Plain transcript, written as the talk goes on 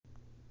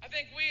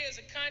think we as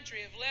a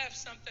country have left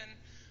something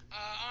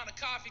on a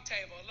coffee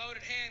table, a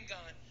loaded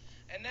handgun.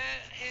 And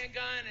that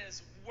handgun is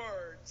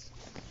words.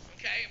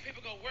 Okay? And people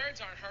go, words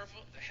aren't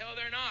hurtful. The hell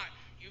they're not.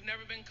 You've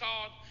never been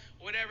called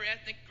whatever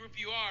ethnic group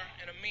you are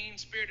in a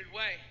mean-spirited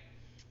way.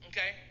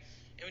 Okay?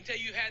 And until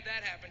you had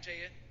that happen to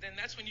you, then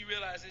that's when you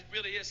realize it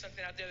really is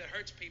something out there that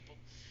hurts people.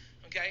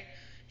 Okay?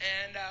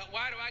 And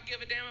why do I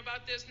give a damn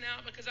about this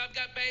now? Because I've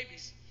got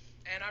babies.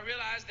 And I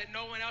realize that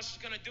no one else is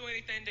going to do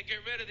anything to get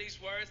rid of these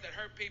words that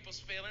hurt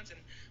people's feelings and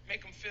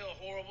make them feel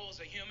horrible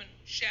as a human,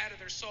 shatter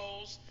their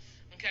souls.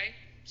 Okay?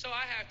 So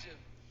I have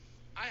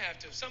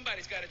to.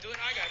 Somebody's got to do it.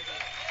 I got to do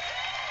it.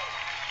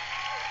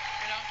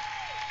 You know?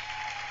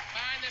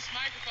 Behind this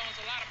microphone is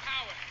a lot of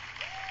power.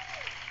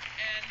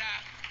 And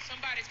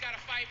somebody's got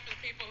to fight for the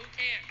people who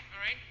can.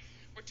 All right?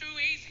 We're too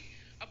easy.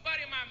 A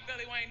buddy of mine,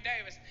 Billy Wayne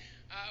Davis,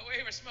 we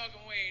were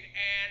smoking weed,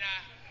 and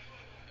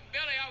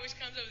Billy always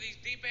comes up with these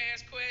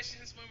deep-ass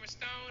questions when we're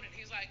stoned, and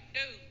he's like,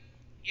 dude,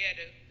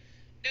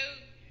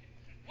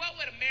 what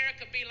would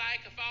America be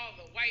like if all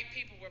the white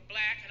people were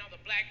black and all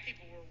the black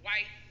people were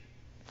white?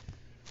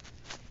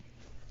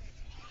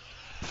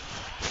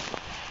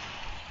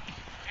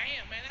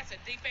 Damn, man, that's a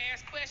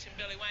deep-ass question,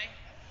 Billy Wayne.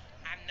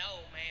 I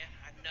know, man,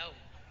 I know.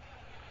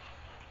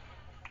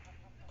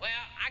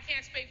 Well, I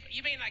can't speak for,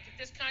 you mean like if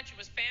this country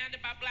was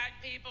founded by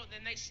black people,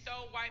 then they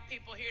stole white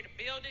people here to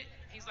build it?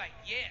 He's like,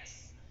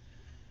 yes.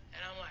 And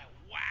I'm like,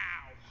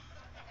 wow.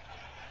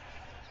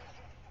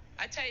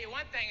 I tell you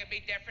one thing would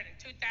be different. In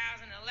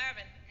 2011,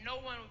 no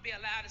one would be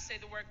allowed to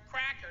say the word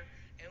cracker,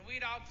 and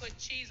we'd all put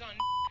cheese on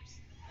nips.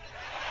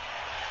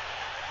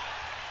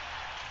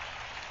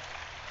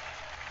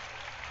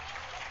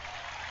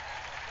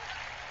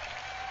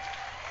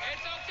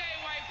 It's okay,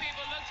 white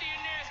people. Look to your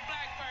nearest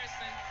black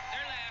person.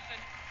 They're laughing.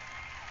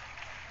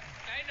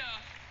 They know.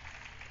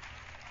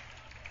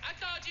 I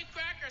called you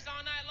crackers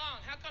all night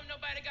long. How come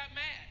nobody got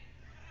mad?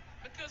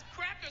 Because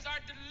crackers are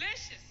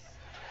delicious.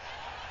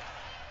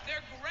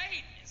 They're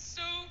great.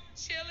 Soup,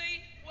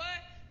 chili,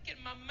 what? Get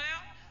in my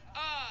mouth.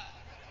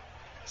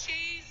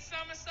 Cheese,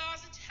 summer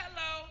sausage,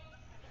 hello.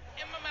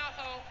 In my mouth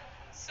hole.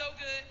 So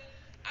good.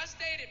 I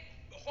stayed at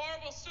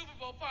horrible Super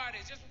Bowl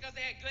parties just because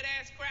they had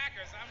good-ass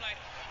crackers. I'm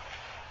like,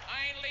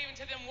 I ain't leaving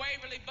till them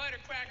Waverly butter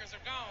crackers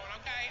are gone,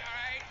 okay? All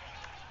right?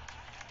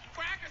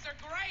 Crackers are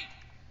great.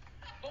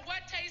 But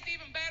what tastes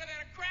even better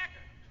than a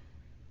cracker?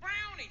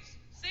 Brownies.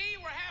 See,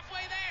 we're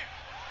halfway there.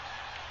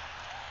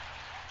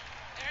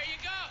 There you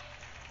go.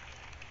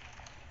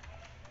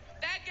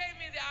 That gave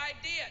me the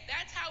idea.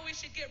 That's how we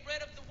should get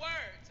rid of the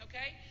words,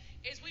 okay?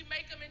 Is we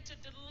make them into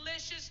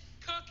delicious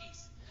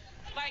cookies.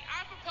 Like,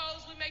 I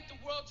propose we make the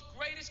world's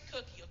greatest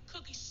cookie. A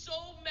cookie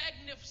so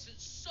magnificent,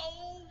 so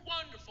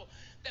wonderful,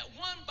 that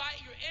one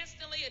bite you're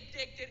instantly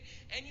addicted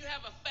and you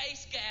have a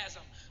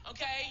face-gasm,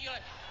 okay? You're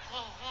like,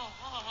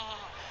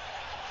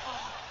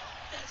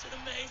 that's an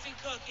amazing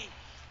cookie,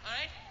 all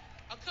right?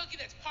 A cookie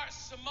that's part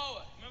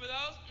Samoa. Remember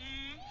those?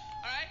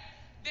 All right?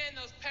 Then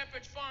those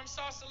Pepperidge Farm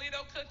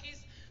Sausalito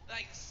cookies,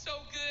 like so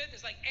good.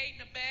 There's like 8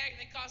 in a bag,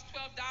 and they cost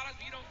 $12, but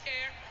you don't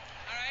care.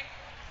 All right?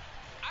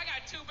 I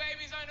got 2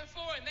 babies under 4,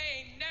 and they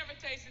ain't never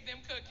tasted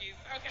them cookies.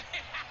 Okay?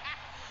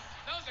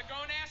 Those are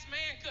grown-ass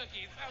man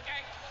cookies.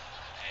 Okay?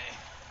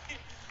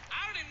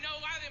 I don't even know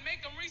why they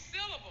make them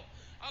resealable.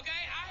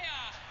 Okay?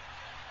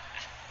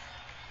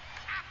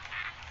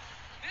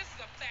 This is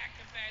a fat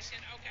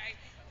confession. Okay?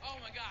 Oh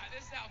my God,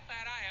 this is how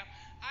fat I am.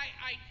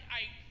 I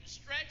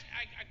stretch,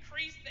 I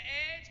crease the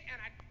edge,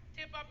 and I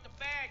tip up the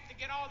bag to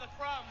get all the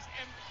crumbs.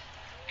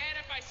 And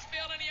if I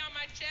spill any on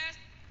my chest,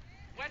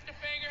 wet the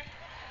finger,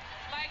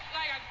 like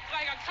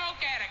a Coke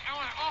addict. I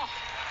want to,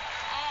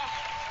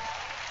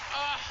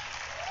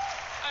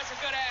 that's a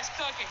good ass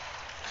cookie.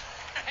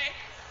 Right?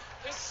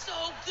 They're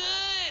so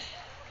good.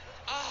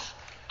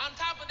 On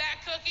top of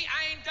that cookie,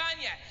 I ain't done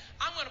yet.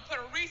 I'm going to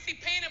put a Reese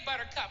peanut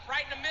butter cup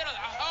right in the middle.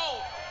 A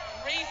whole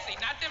Reese,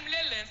 not them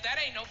little ones.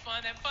 That ain't no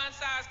fun. Them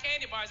fun-sized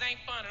candy bars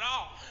ain't fun at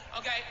all.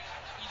 Okay?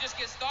 You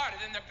just get started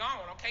and they're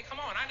gone. Okay?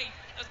 Come on.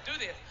 Let's do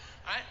this.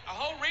 All right? A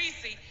whole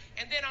Reese.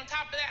 And then on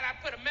top of that, I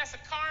put a mess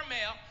of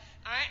caramel.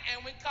 All right?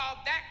 And we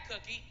called that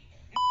cookie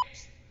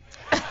nips.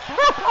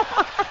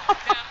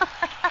 Now,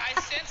 I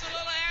sense a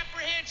little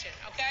apprehension.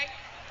 Okay?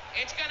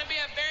 It's going to be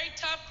a very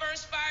tough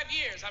first 5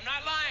 years. I'm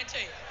not lying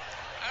to you.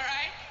 All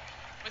right?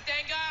 But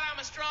thank God I'm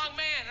a strong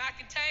man, and I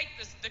can take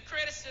the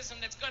criticism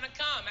that's going to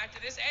come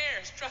after this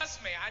airs. Trust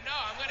me, I know.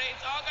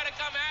 It's all going to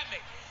come at me.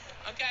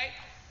 Okay?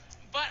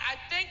 But I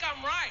think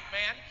I'm right,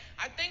 man.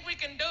 I think we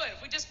can do it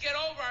if we just get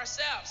over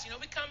ourselves. You know,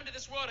 we come into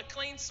this world a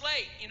clean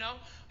slate, you know.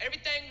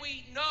 Everything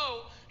we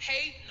know,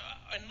 hate,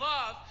 and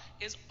love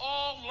is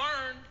all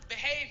learned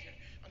behavior.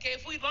 Okay?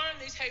 If we learn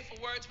these hateful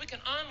words, we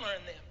can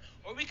unlearn them.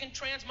 Or we can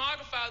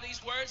transmogrify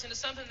these words into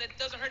something that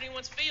doesn't hurt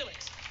anyone's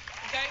feelings.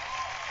 Okay?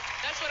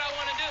 That's what I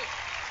want to do.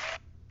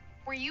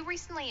 Were you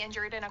recently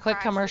injured in a Quick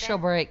car commercial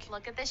accident? break.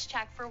 Look at this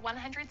check for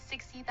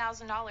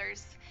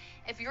 $160,000.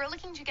 If you're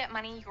looking to get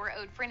money you're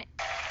owed for an...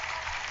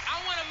 I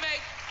want to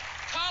make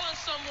calling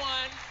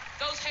someone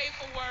those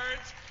hateful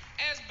words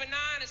as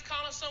benign as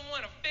calling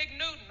someone a Fig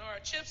Newton or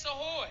a Chips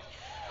Ahoy.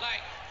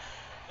 Like,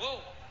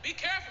 whoa, be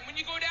careful when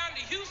you go down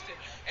to Houston.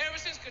 Ever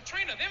since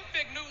Katrina, them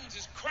Fig Newtons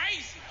is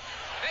crazy.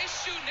 They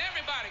shooting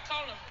everybody,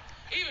 calling them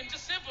even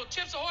just simple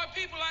Chips Ahoy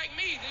people like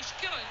me. They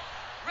killing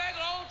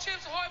regular old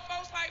Chips Ahoy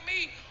folks like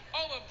me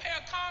over a pair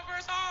of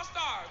Converse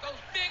All-Stars. Those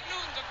Fig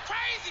Newtons are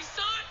crazy,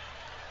 son.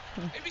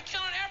 They be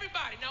killing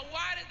everybody. Now,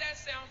 why did that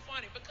sound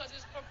funny? Because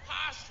it's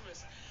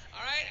preposterous.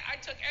 All right? I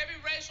took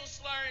every racial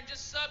slur and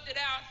just subbed it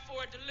out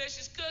for a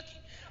delicious cookie.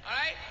 All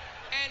right?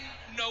 And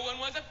no one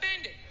was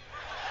offended.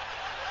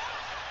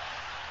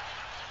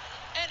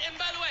 And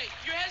by the way,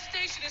 your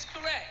hesitation is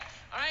correct.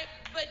 All right?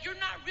 But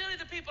you're not really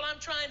the people I'm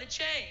trying to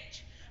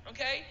change.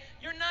 Okay?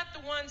 You're not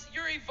the ones,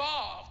 you're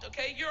evolved,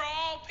 okay? You're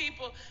all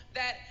people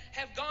that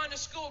have gone to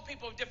school with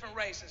people of different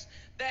races,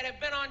 that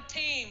have been on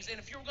teams, and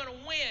if you were going to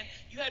win,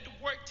 you had to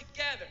work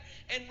together,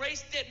 and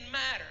race didn't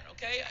matter,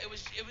 okay? It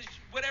was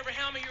whatever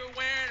helmet you were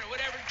wearing or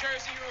whatever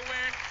jersey you were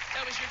wearing,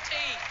 that was your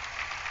team.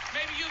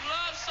 Maybe you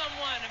loved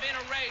someone of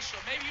interracial.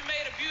 Maybe you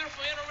made a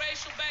beautiful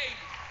interracial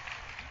baby.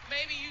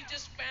 Maybe you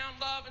just found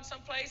love in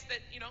some place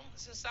that,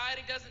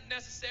 society doesn't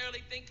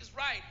necessarily think is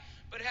right,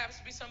 but it happens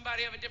to be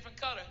somebody of a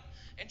different color.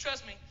 And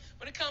trust me,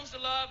 when it comes to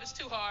love, it's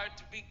too hard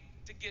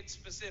to get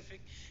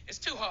specific. It's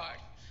too hard,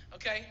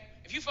 okay?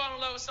 If you fall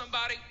in love with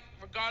somebody,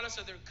 regardless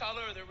of their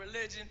color or their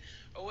religion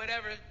or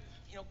whatever,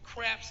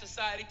 crap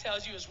society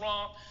tells you is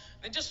wrong,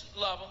 then just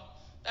love them.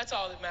 That's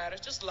all that matters.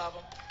 Just love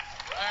them,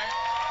 all right?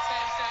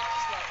 Same sex,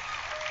 just love them.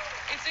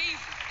 It's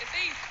easy. It's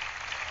easy.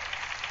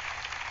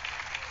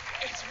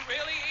 It's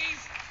really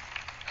easy,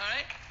 all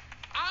right?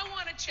 I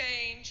want to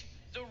change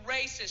the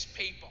racist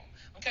people.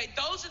 Okay,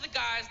 those are the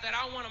guys that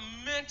I want to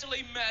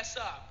mentally mess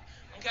up,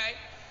 okay?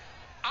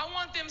 I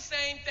want them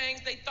saying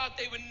things they thought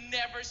they would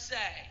never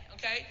say,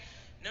 okay?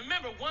 Now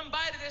remember, one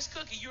bite of this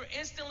cookie, you're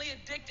instantly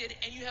addicted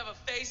and you have a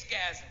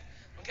face-gasm,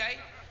 okay?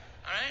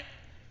 All right?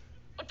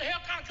 What the hell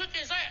kind of cookie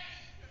is that?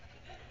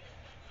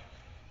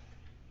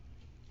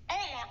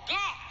 Oh my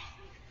God!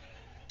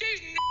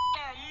 These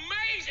are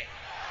amazing!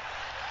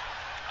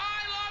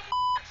 I love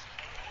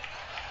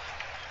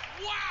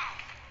Wow!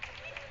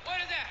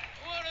 What is that?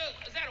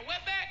 Is that a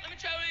wetback? Let me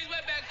try one of these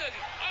wetback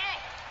cookies. Oh,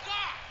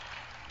 God!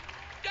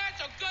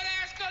 That's a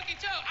good-ass cookie,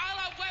 too. I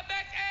love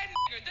wetbacks and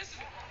niggers. This is...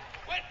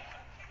 What?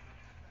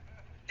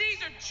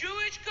 These are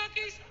Jewish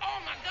cookies? Oh,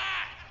 my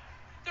God.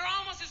 They're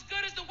almost as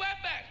good as the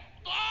wetback.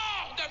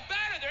 Oh, they're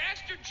better. They're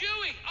extra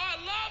Jewy. Oh, I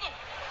love them.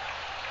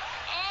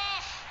 Oh,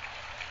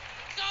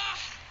 God.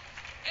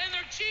 And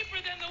they're cheaper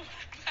than the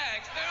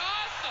wetbacks. They're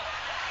awesome.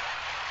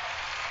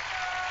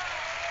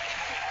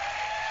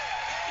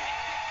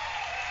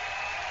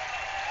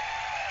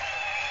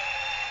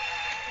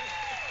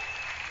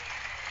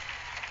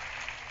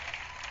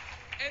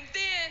 And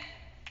then,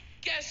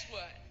 guess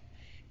what?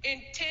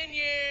 In 10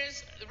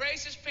 years, the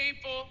racist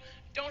people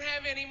don't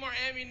have any more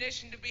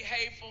ammunition to be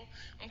hateful,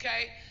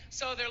 okay?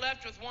 So they're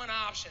left with one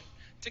option,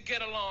 to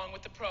get along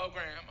with the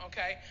program,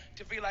 okay?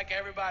 To be like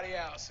everybody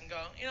else and go,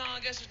 I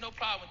guess there's no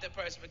problem with that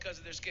person because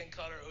of their skin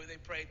color or who they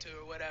pray to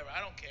or whatever.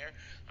 I don't care,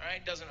 all right?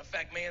 It doesn't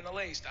affect me in the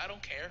least. I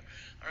don't care,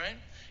 all right?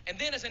 And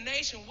then as a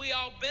nation, we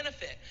all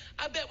benefit.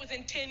 I bet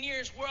within 10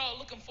 years, we're all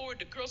looking forward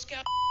to Girl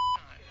Scout time.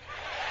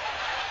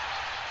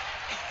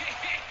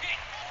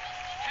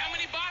 How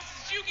many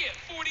bosses did you get?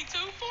 42?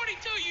 42,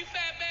 you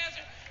fat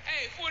bastard.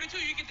 Hey, 42,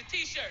 you get the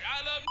t-shirt.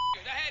 I love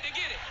niggers. I had to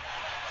get it.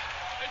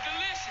 They're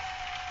delicious.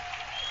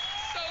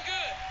 So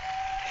good.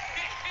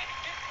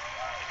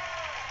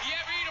 You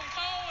ever eat them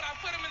cold? I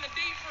put them in the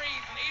deep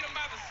freeze and eat them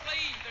by the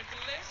sleeve. They're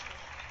delicious.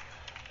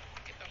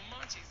 Get the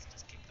munchies.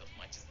 Just kick those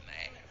munchies in the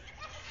ass.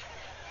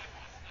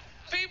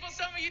 People,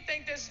 some of you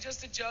think this is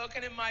just a joke,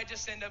 and it might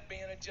just end up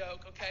being a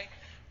joke, okay?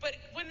 But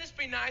wouldn't this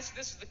be nice if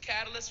this is the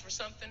catalyst for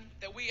something,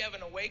 that we have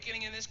an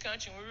awakening in this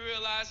country, and we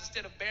realize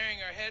instead of burying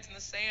our heads in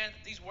the sand,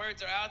 that these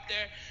words are out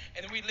there,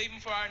 and we leave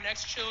them for our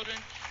next children,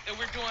 that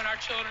we're doing our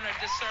children a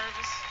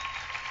disservice,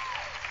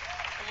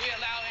 and we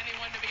allow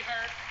anyone to be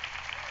hurt?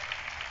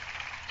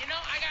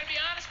 I got to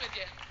be honest with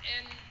you.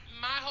 In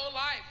my whole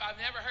life, I've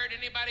never heard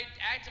anybody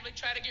actively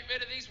try to get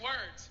rid of these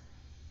words.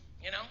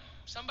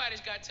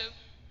 Somebody's got to.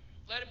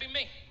 Let it be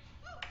me.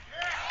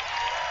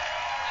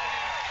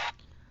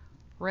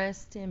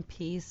 Rest in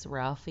peace,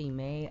 Ralphie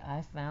May.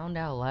 I found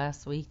out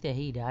last week that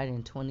he died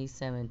in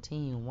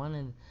 2017. One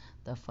of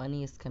the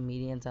funniest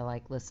comedians I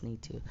like listening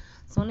to.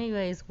 So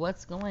anyways,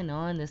 what's going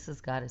on? This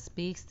is Goddess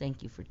Speaks.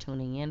 Thank you for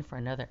tuning in for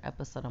another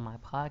episode of my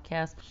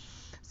podcast.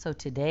 So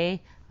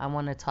today, I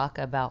want to talk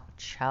about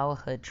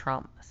childhood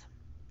traumas.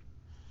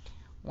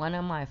 One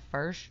of my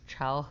first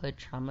childhood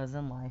traumas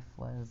in life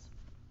was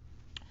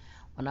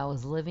when I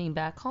was living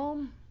back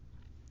home.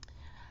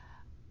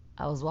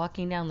 I was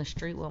walking down the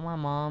street with my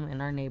mom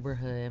in our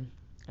neighborhood,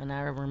 and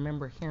I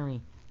remember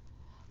hearing,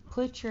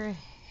 put your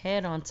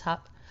hands on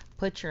top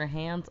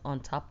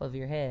of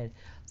your head.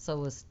 So it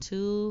was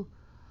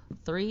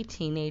 3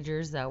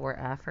 teenagers that were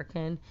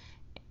African,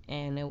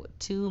 and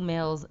 2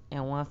 males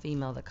and 1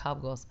 female. The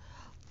cop goes,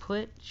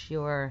 put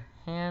your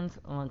hands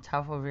on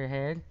top of your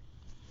head.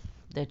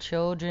 the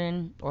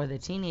children or the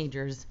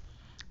teenagers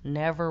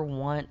never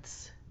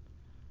once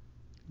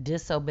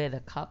disobeyed the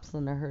cops,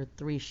 and I heard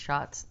 3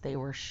 shots. They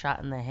were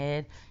shot in the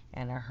head,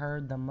 and I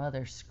heard the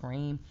mother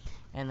scream.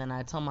 And then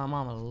I told my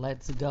mama,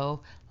 let's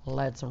go,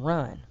 let's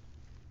run.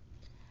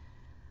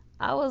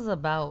 I was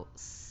about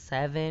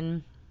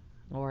 7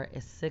 or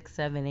 6,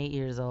 7, 8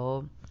 years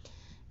old.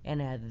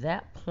 And at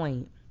that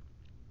point,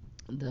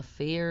 the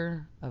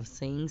fear of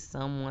seeing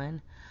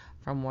someone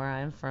from where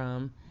I'm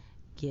from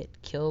get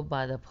killed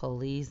by the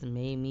police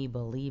made me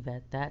believe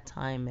at that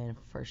time, and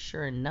for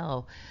sure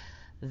know,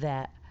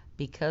 that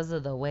because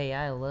of the way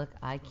I look,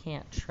 I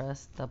can't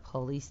trust the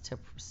police to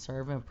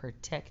serve and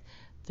protect.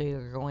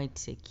 They're going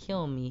to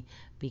kill me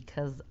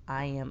because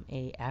I am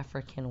a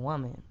African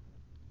woman.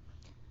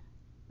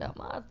 Now,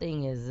 my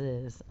thing is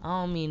this. I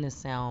don't mean to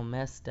sound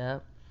messed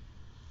up,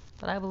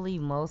 but I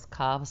believe most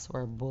cops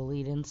were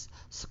bullied in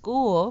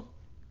school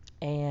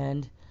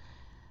and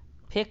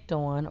picked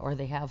on, or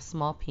they have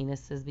small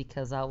penises,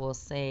 because I will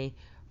say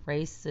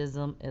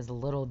racism is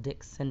little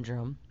dick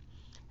syndrome,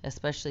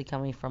 especially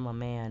coming from a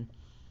man.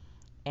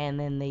 And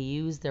then they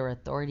use their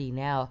authority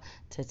now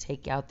to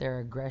take out their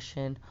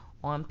aggression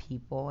on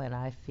people. And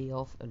I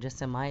feel,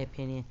 just in my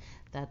opinion,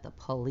 that the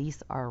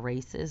police are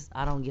racist.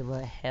 I don't give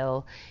a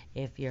hell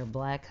if you're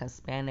black,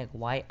 Hispanic,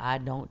 white. I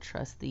don't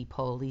trust the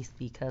police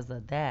because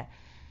of that.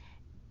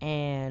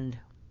 And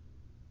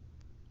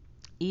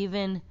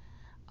even,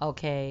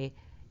 okay,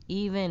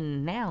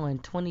 even now in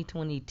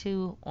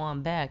 2022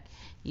 on back,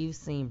 you've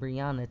seen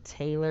Breonna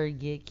Taylor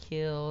get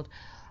killed.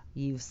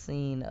 You've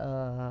seen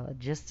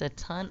just a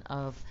ton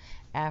of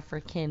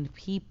African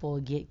people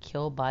get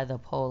killed by the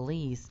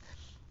police.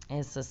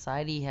 And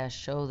society has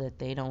shown that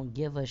they don't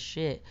give a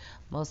shit.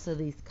 Most of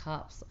these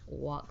cops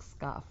walk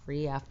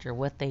scot-free after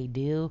what they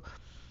do.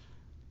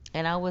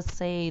 And I would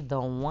say the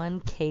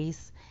one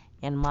case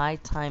in my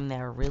time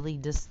that really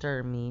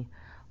disturbed me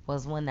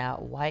was when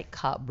that white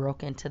cop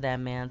broke into that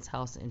man's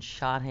house and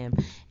shot him.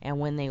 And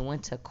when they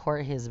went to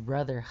court, his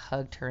brother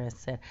hugged her and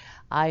said,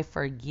 I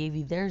forgive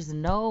you. There's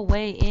no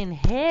way in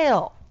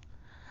hell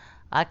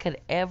I could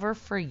ever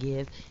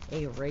forgive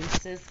a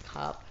racist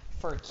cop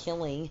for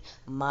killing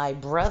my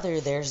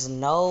brother. There's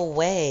no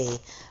way.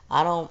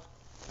 I don't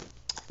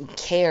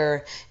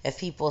care if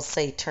people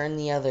say turn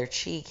the other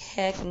cheek.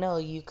 Heck no,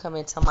 you come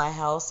into my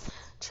house,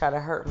 try to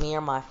hurt me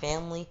or my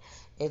family,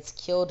 it's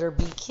killed or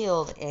be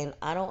killed. And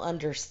I don't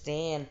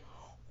understand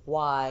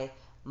why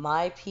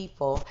my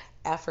people,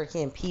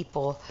 African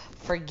people,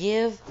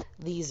 forgive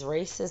these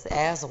racist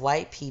ass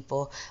white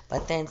people,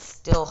 but then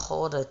still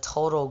hold a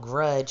total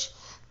grudge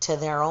to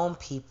their own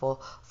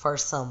people for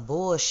some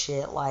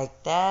bullshit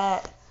like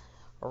that.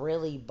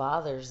 Really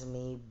bothers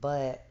me.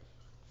 But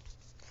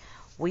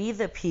we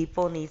the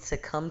people need to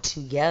come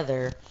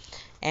together,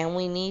 and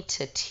we need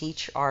to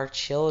teach our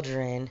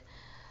children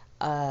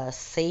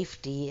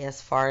safety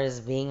as far as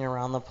being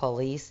around the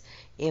police.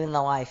 Even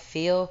though I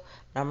feel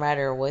no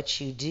matter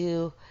what you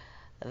do,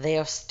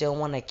 they'll still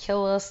want to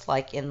kill us,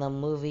 like in the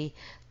movie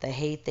The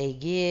Hate They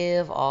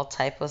Give, all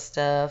type of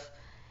stuff.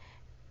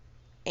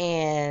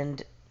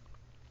 And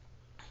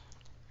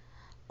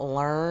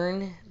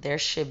learn there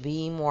should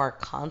be more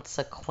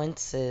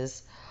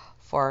consequences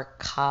for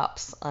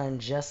cops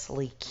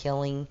unjustly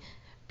killing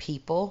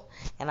people.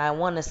 And I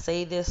want to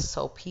say this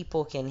so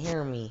people can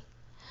hear me.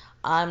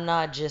 I'm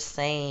not just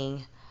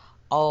saying,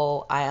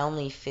 oh, I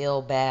only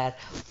feel bad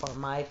for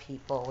my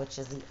people, which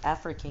is the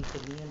African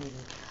community.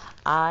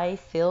 I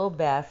feel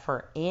bad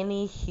for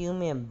any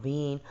human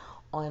being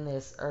on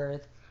this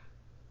earth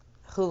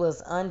who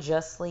was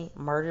unjustly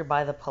murdered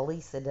by the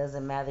police. It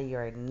doesn't matter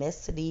your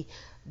ethnicity,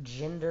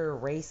 gender,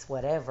 race,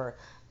 whatever.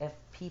 If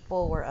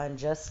people were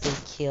unjustly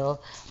killed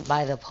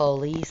by the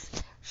police,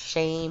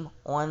 shame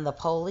on the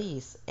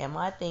police. And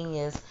my thing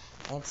is,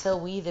 until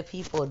we the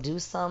people do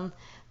something,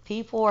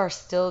 people are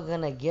still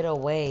going to get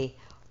away,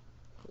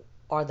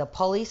 or the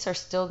police are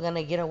still going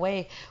to get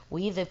away.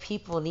 We the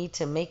people need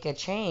to make a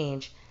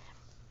change.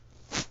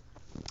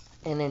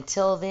 And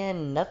until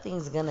then,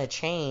 nothing's going to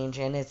change.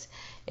 And it's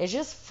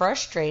just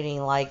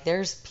frustrating. Like,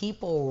 there's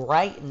people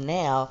right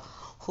now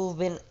who've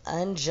been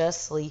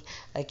unjustly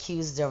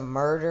accused of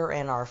murder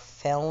and are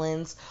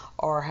felons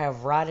or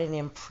have rotted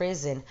in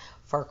prison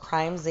for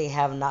crimes they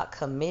have not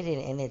committed.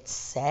 And it's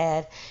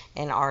sad.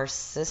 And our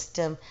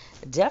system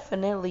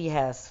definitely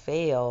has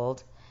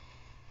failed.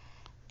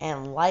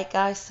 And like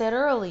I said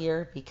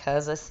earlier,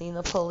 because I seen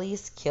the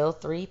police kill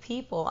 3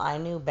 people, I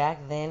knew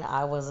back then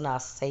I was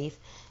not safe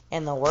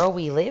in the world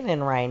we live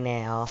in right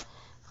now.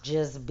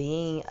 Just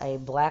being a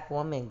black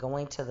woman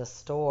going to the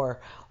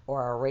store,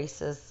 or a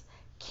racist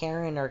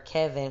Karen or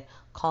Kevin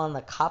calling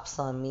the cops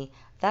on me,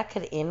 that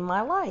could end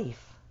my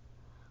life.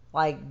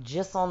 Like,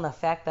 just on the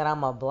fact that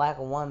I'm a black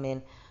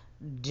woman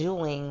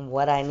doing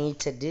what I need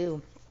to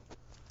do.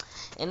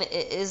 And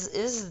it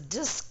is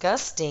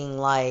disgusting,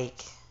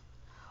 like,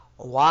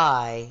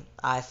 why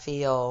I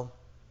feel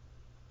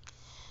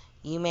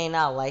you may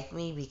not like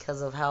me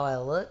because of how I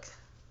look.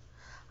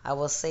 I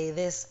will say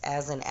this,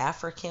 as an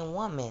African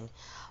woman,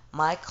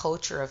 my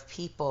culture of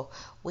people,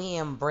 we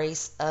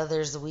embrace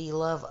others, we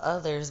love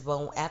others,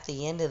 but at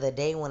the end of the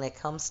day, when it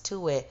comes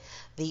to it,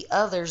 the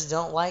others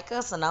don't like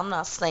us. And I'm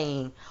not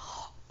saying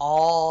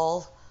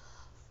all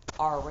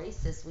are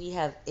racist. We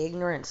have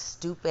ignorant,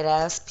 stupid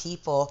ass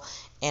people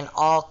in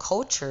all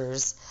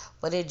cultures,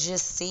 but it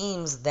just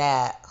seems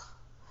that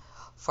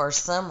for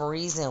some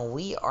reason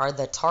we are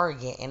the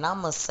target. And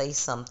I'm going to say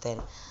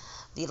something.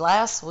 The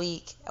last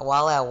week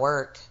while at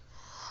work,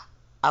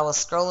 I was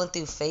scrolling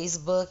through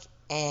Facebook,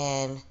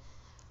 and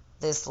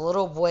this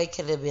little boy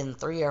could have been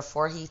 3 or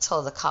 4. He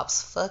told the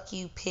cops, "Fuck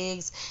you,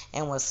 pigs,"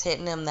 and was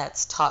hitting them.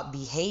 That's taught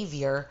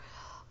behavior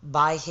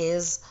by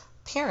his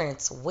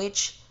parents,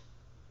 which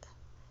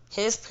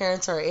his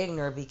parents are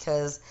ignorant,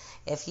 because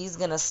if he's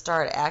going to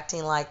start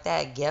acting like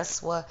that,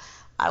 guess what?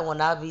 I will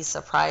not be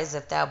surprised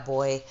if that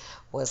boy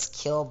was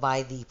killed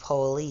by the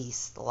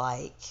police.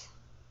 Like,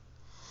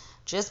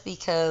 just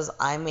because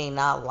I may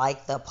not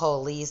like the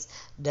police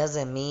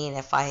doesn't mean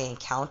if I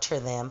encounter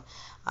them,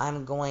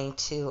 I'm going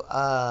to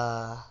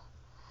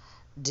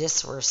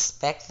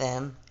disrespect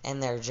them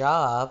and their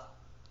job.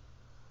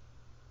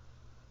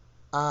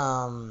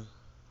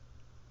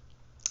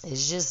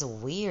 It's just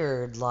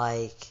weird.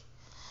 Like,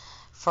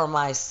 for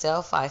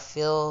myself, I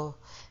feel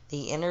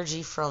the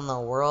energy from the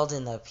world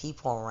and the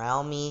people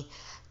around me,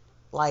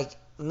 like,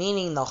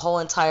 meaning the whole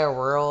entire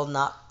world,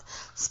 not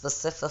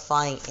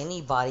specifying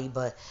anybody,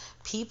 but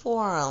people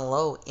are on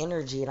low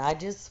energy, and I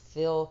just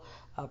feel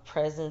a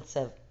presence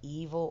of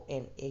evil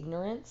and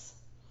ignorance.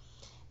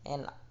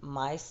 And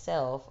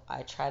myself,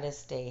 I try to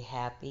stay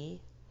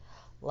happy.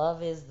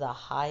 Love is the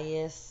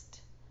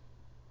highest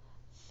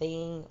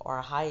thing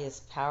or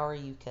highest power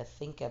you could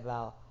think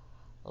about.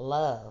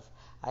 Love.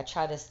 I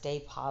try to stay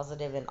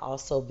positive and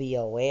also be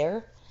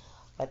aware.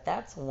 But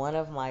that's one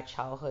of my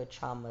childhood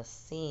traumas,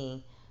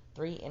 seeing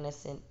 3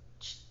 innocent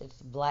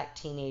black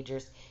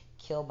teenagers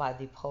killed by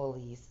the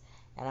police.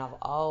 And I've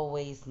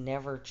always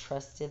never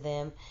trusted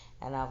them.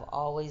 And I've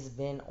always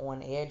been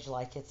on edge,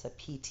 like it's a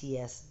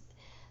PTS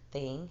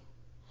thing.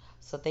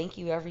 So thank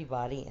you,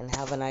 everybody, and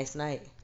have a nice night.